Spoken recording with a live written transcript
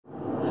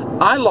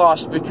I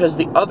lost because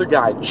the other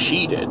guy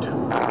cheated.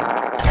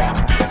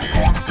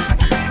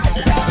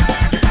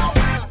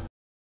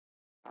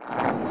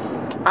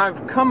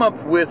 I've come up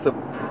with a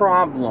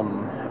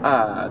problem.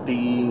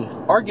 The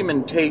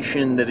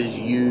argumentation that is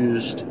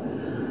used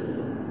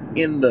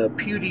in the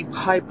PewDie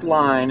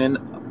pipeline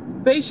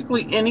and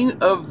basically any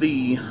of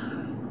the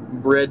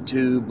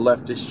BreadTube,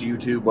 Leftist,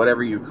 YouTube,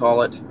 whatever you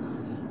call it,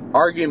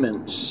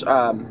 arguments,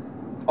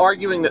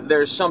 arguing that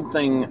there's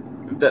something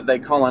that they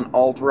call an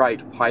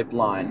alt-right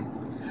pipeline.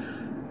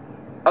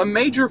 A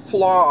major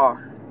flaw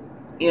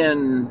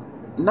in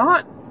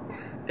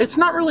it's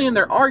not really in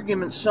their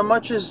arguments so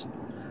much as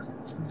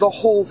the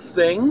whole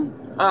thing,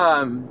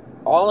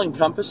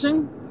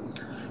 all-encompassing.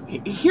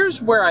 Here's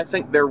where I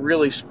think they're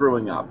really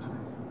screwing up.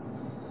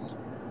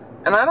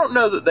 And I don't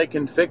know that they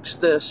can fix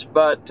this,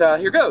 but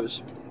here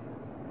goes.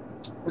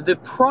 The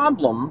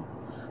problem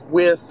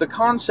with the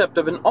concept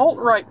of an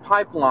alt-right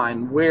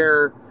pipeline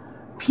where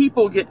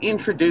people get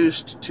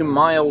introduced to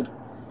mild,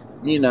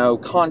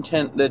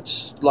 content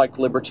that's like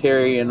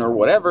libertarian or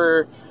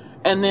whatever,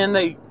 and then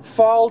they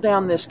fall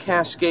down this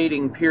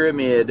cascading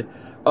pyramid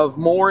of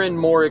more and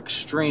more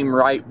extreme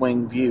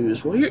right-wing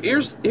views. Well,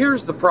 here's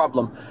the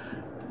problem.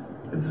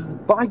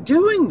 By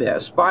doing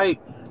this, by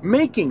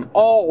making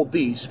all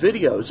these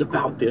videos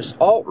about this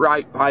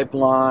alt-right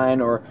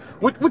pipeline, or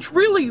which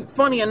really,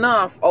 funny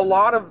enough, a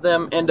lot of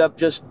them end up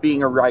just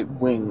being a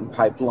right-wing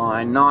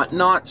pipeline,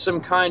 not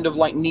some kind of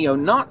like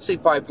neo-Nazi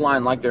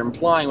pipeline like they're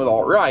implying with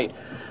alt-right,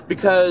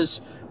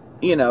 because,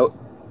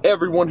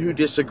 everyone who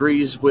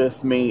disagrees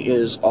with me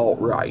is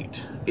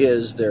alt-right,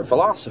 is their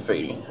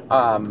philosophy.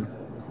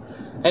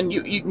 And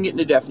you can get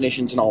into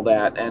definitions and all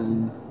that,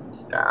 and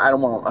I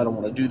don't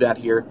want to do that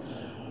here.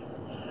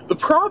 The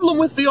problem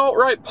with the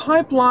alt-right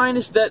pipeline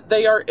is that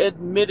they are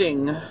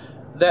admitting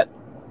that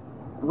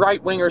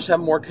right-wingers have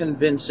more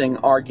convincing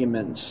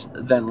arguments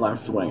than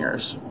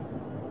left-wingers.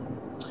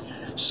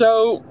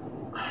 So,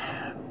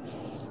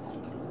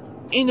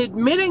 in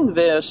admitting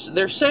this,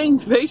 they're saying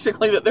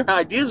basically that their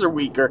ideas are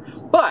weaker,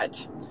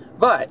 but,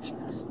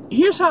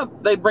 here's how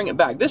they bring it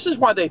back. This is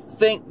why they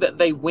think that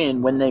they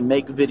win when they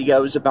make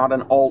videos about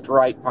an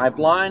alt-right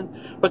pipeline,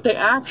 but they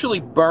actually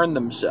burn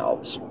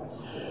themselves.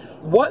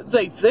 What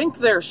they think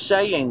they're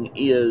saying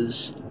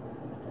is,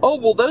 oh,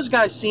 well, those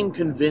guys seem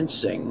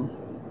convincing,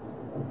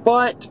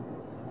 but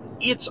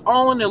it's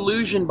all an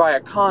illusion by a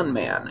con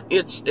man.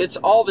 It's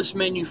all this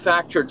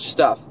manufactured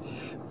stuff.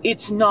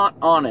 It's not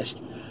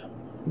honest.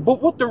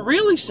 But what they're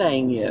really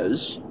saying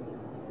is,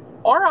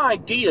 our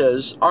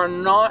ideas are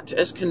not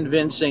as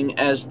convincing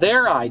as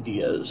their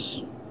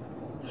ideas.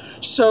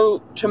 So,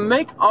 to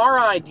make our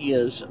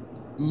ideas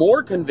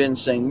more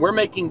convincing, we're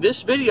making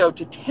this video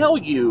to tell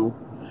you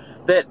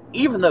that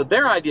even though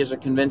their ideas are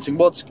convincing,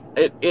 well,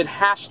 it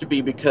has to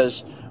be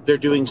because they're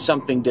doing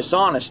something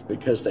dishonest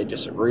because they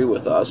disagree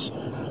with us.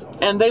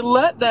 And they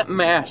let that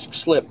mask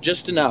slip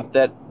just enough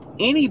that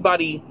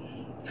anybody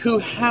who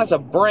has a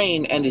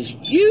brain and is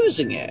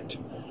using it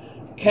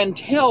can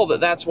tell that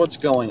that's what's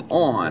going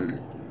on.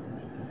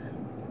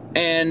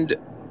 And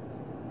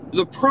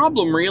the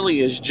problem really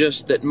is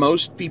just that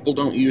most people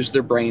don't use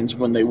their brains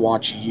when they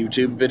watch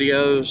YouTube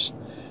videos.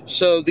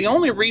 So the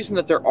only reason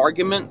that their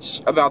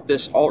arguments about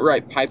this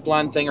alt-right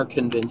pipeline thing are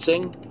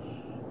convincing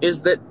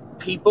is that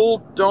people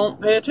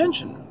don't pay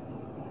attention.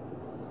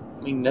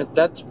 I mean,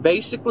 that's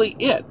basically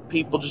it.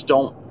 People just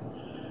don't.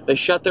 They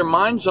shut their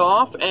minds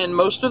off, and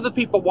most of the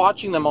people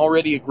watching them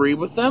already agree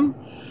with them.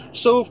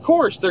 So, of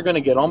course, they're going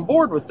to get on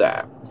board with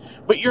that.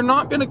 But you're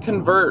not going to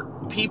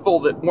convert people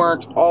that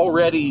weren't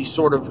already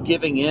sort of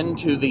giving in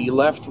to the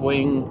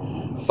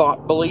left-wing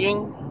thought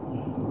bullying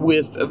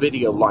with a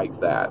video like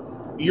that.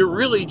 You're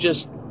really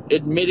just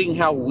admitting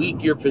how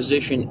weak your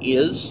position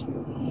is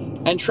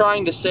and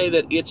trying to say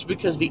that it's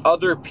because the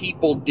other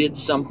people did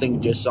something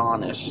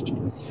dishonest.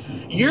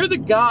 You're the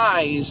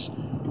guys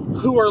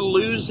who are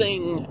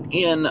losing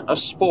in a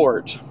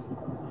sport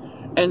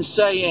and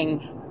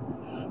saying,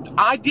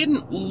 I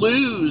didn't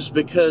lose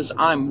because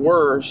I'm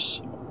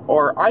worse,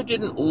 or I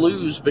didn't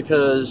lose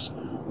because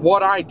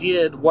what I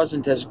did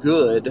wasn't as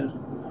good.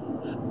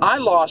 I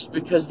lost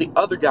because the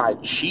other guy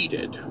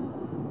cheated.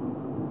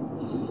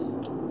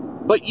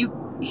 But you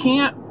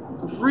can't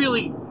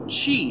really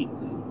cheat.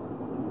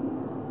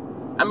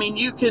 I mean,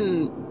 you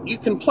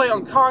can play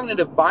on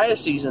cognitive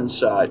biases and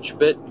such,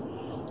 but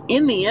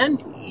in the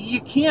end, you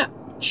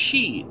can't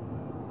cheat.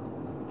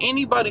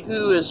 Anybody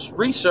who is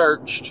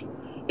researched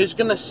is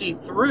going to see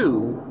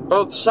through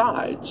both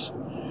sides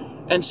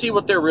and see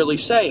what they're really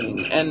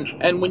saying.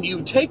 And when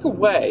you take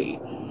away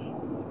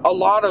a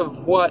lot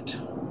of what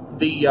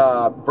the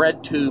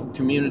BreadTube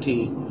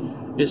community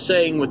is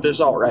saying with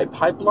this alt-right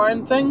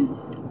pipeline thing,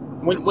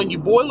 when you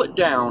boil it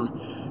down,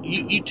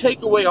 you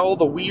take away all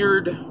the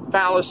weird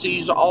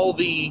fallacies, all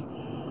the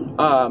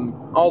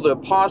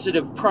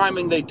positive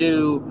priming they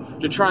do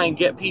to try and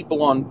get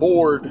people on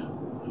board,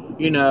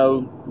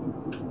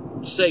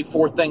 say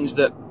 4 things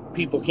that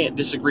people can't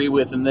disagree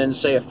with and then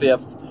say a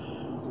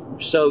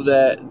 5th so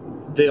that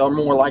they are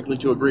more likely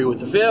to agree with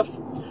the 5th.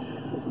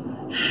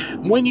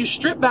 When you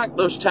strip back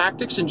those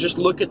tactics and just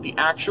look at the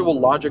actual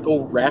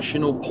logical,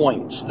 rational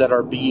points that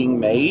are being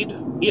made,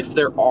 if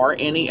there are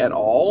any at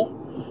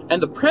all,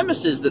 and the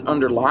premises that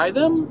underlie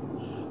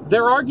them,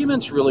 their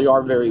arguments really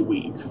are very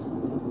weak.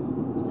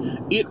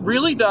 It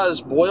really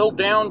does boil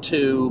down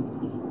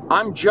to,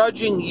 I'm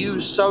judging you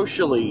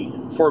socially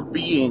for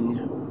being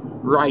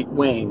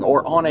right-wing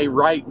or on a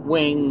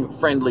right-wing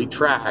friendly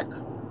track.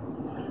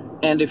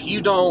 And if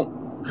you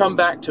don't come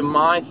back to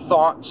my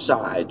thought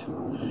side,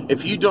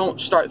 if you don't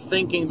start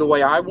thinking the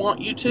way I want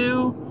you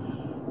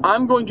to,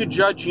 I'm going to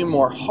judge you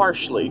more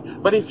harshly.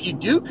 But if you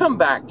do come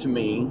back to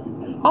me,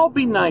 I'll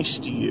be nice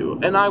to you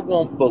and I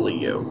won't bully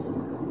you.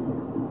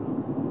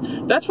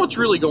 That's what's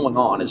really going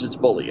on, is it's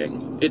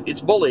bullying.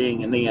 It's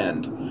bullying in the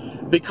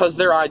end, because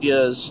their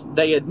ideas,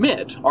 they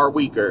admit, are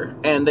weaker,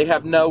 and they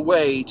have no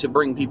way to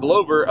bring people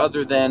over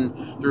other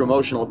than through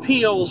emotional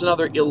appeals and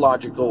other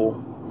illogical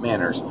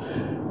manners.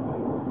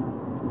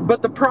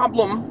 But the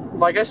problem,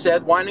 like I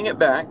said, winding it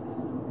back,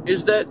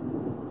 is that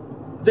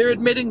they're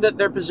admitting that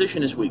their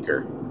position is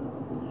weaker,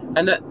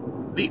 and that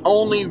the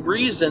only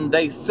reason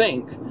they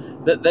think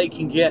that they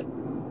can get,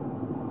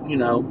 you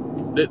know,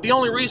 the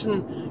only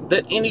reason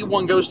that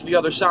anyone goes to the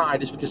other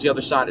side is because the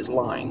other side is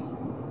lying.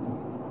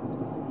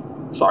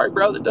 Sorry,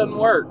 bro, that doesn't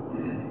work.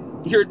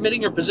 You're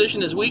admitting your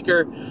position is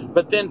weaker,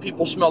 but then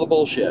people smell the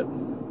bullshit.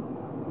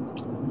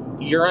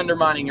 You're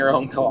undermining your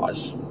own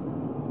cause.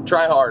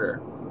 Try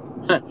harder.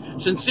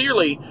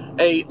 Sincerely,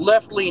 a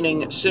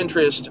left-leaning,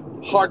 centrist,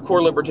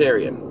 hardcore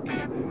libertarian.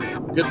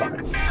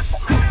 Goodbye.